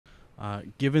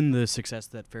Given the success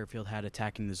that Fairfield had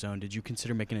attacking the zone, did you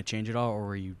consider making a change at all, or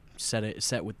were you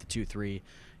set with the 2-3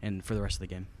 and for the rest of the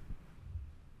game?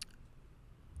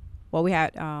 Well, we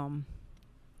had some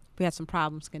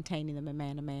problems containing them in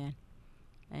man-to-man,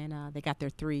 and they got their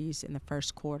threes in the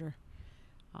first quarter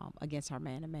against our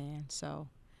man-to-man. So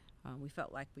we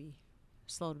felt like we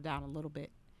slowed it down a little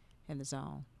bit in the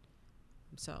zone.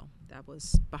 So that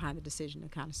was behind the decision to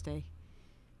kind of stay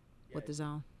with the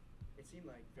zone. It seemed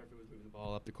like Fairfield was moving the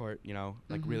ball up the court,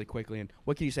 really quickly. And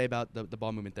what can you say about the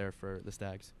ball movement there for the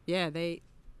Stags? Yeah, they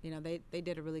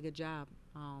did a really good job.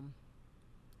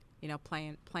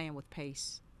 Playing with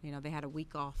pace. They had a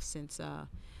week off since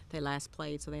they last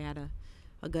played, so they had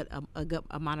a good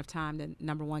amount of time to,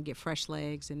 number one, get fresh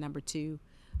legs, and number two,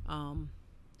 have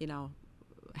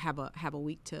a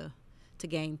week to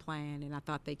game plan. And I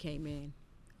thought they came in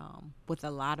with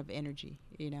a lot of energy,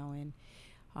 and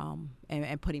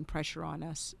putting pressure on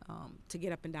us to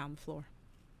get up and down the floor.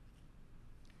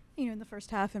 In the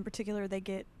first half in particular, they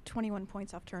get 21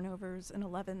 points off turnovers and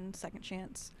 11 second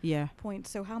chance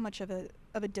points. So how much of a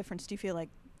difference do you feel like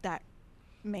that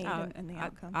made in the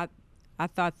outcome? I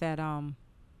thought that I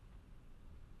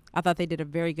thought they did a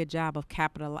very good job of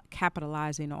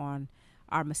capitalizing on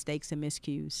our mistakes and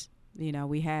miscues.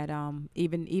 We had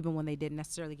even when they didn't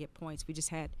necessarily get points, we just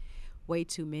had way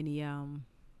too many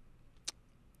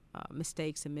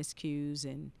mistakes and miscues,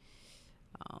 and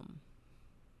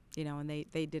and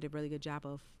they did a really good job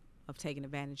of taking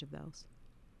advantage of those. Is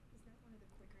that one of the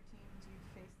quicker teams you've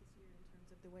faced this year in terms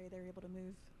of the way they're able to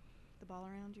move the ball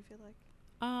around, you feel like?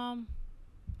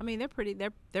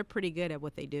 They're pretty good at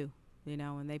what they do,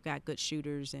 and they've got good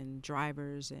shooters and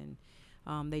drivers, and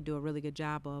they do a really good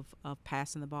job of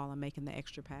passing the ball and making the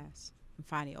extra pass and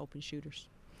finding open shooters.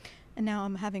 And now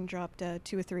having dropped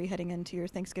 2 or 3 heading into your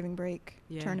Thanksgiving break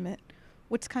tournament,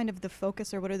 what's kind of the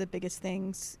focus, or what are the biggest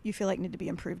things you feel like need to be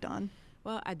improved on?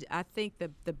 Well, I think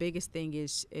the biggest thing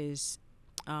is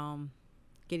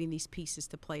getting these pieces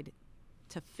to play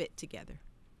to fit together.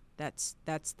 That's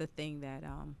the thing that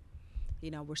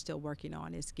we're still working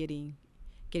on, is getting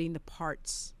the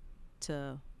parts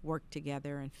to work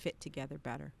together and fit together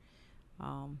better.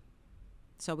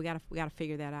 So we gotta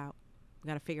figure that out. We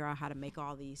gotta figure out how to make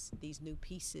all these new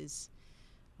pieces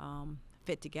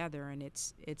fit together, and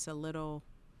it's a little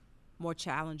more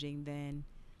challenging than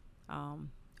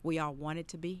we all want it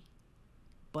to be,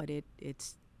 but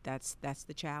that's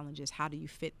the challenge, is how do you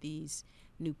fit these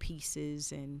new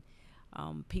pieces and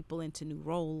people into new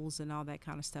roles and all that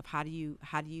kind of stuff. How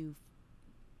does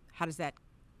that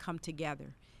come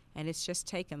together? And it's just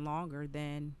taken longer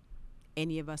than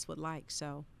any of us would like.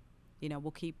 So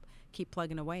we'll keep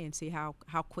plugging away and see how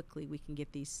quickly we can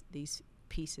get these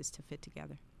pieces to fit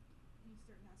together. Any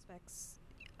certain aspects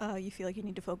you feel like you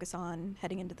need to focus on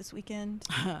heading into this weekend?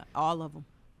 All of them.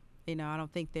 I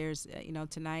don't think there's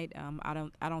tonight. I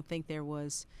don't think there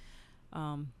was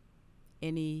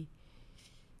any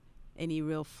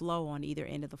real flow on either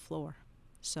end of the floor.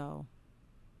 So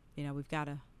we've got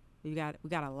a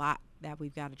lot that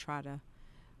we've got to try to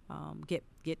get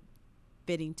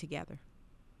fitting together.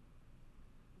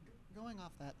 Going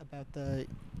off that about the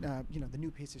the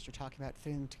new pieces you're talking about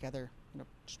fitting together,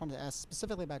 just wanted to ask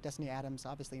specifically about Destiny Adams,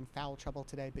 obviously in foul trouble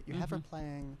today, but you have her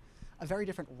playing a very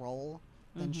different role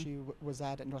than she was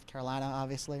at North Carolina,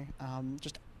 obviously.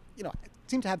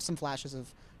 Seemed to have some flashes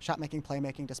of shot making,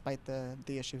 playmaking, despite the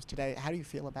issues today. How do you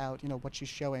feel about what she's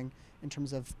showing in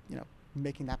terms of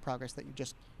making that progress that you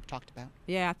just talked about?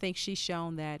 Yeah, I think she's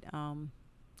shown that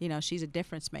she's a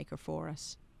difference maker for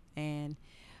us, and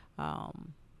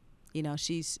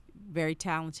she's very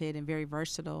talented and very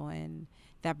versatile, and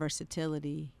that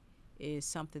versatility is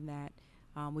something that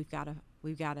we've got to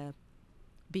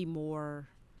be more.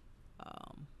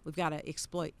 We've got to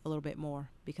exploit a little bit more,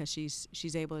 because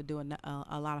she's able to do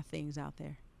a lot of things out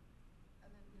there.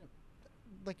 And then,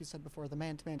 like you said before, the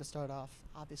man-to-man to start off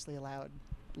obviously allowed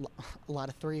a lot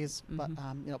of threes, but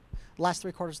last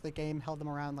 3 quarters of the game held them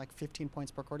around like 15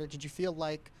 points per quarter. Did you feel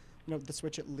like the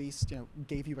switch at least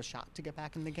gave you a shot to get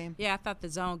back in the game? Yeah, I thought the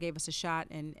zone gave us a shot,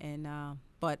 and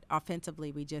but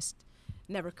offensively we just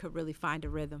never could really find a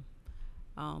rhythm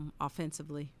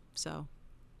offensively. So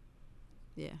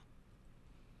yeah.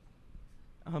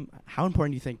 How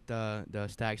important do you think the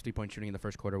Stags 3-point shooting in the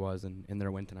first quarter was in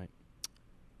their win tonight?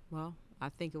 Well, I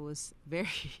think it was very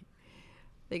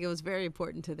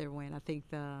important to their win. I think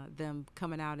them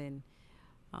coming out and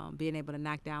being able to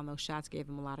knock down those shots gave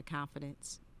them a lot of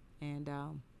confidence, and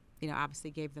obviously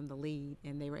gave them the lead,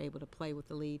 and they were able to play with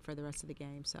the lead for the rest of the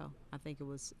game. So I think it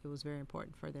was very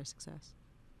important for their success.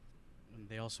 And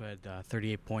they also had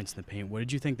 38 points in the paint. What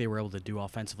did you think they were able to do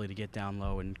offensively to get down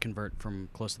low and convert from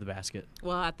close to the basket?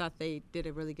 Well, I thought they did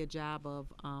a really good job of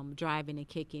driving and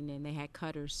kicking, and they had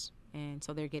cutters, and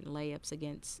so they're getting layups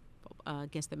against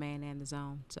the man and the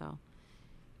zone. So,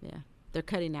 yeah, their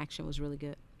cutting action was really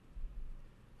good.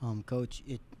 Coach,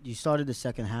 you started the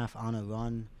second half on a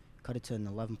run, cut it to an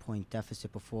 11-point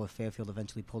deficit before Fairfield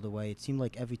eventually pulled away. It seemed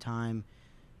like every time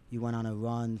you went on a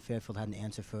run, Fairfield had an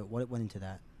answer for it. What went into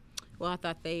that? Well, I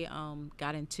thought they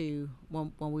got into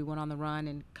when we went on the run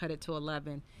and cut it to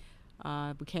 11.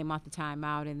 We came off the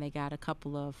timeout, and they got a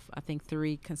couple of, I think,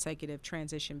 3 consecutive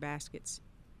transition baskets,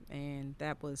 and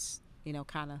that was,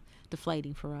 kind of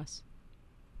deflating for us.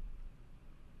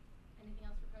 Anything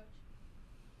else for Coach?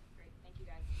 Great. Thank you,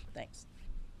 guys. Thanks.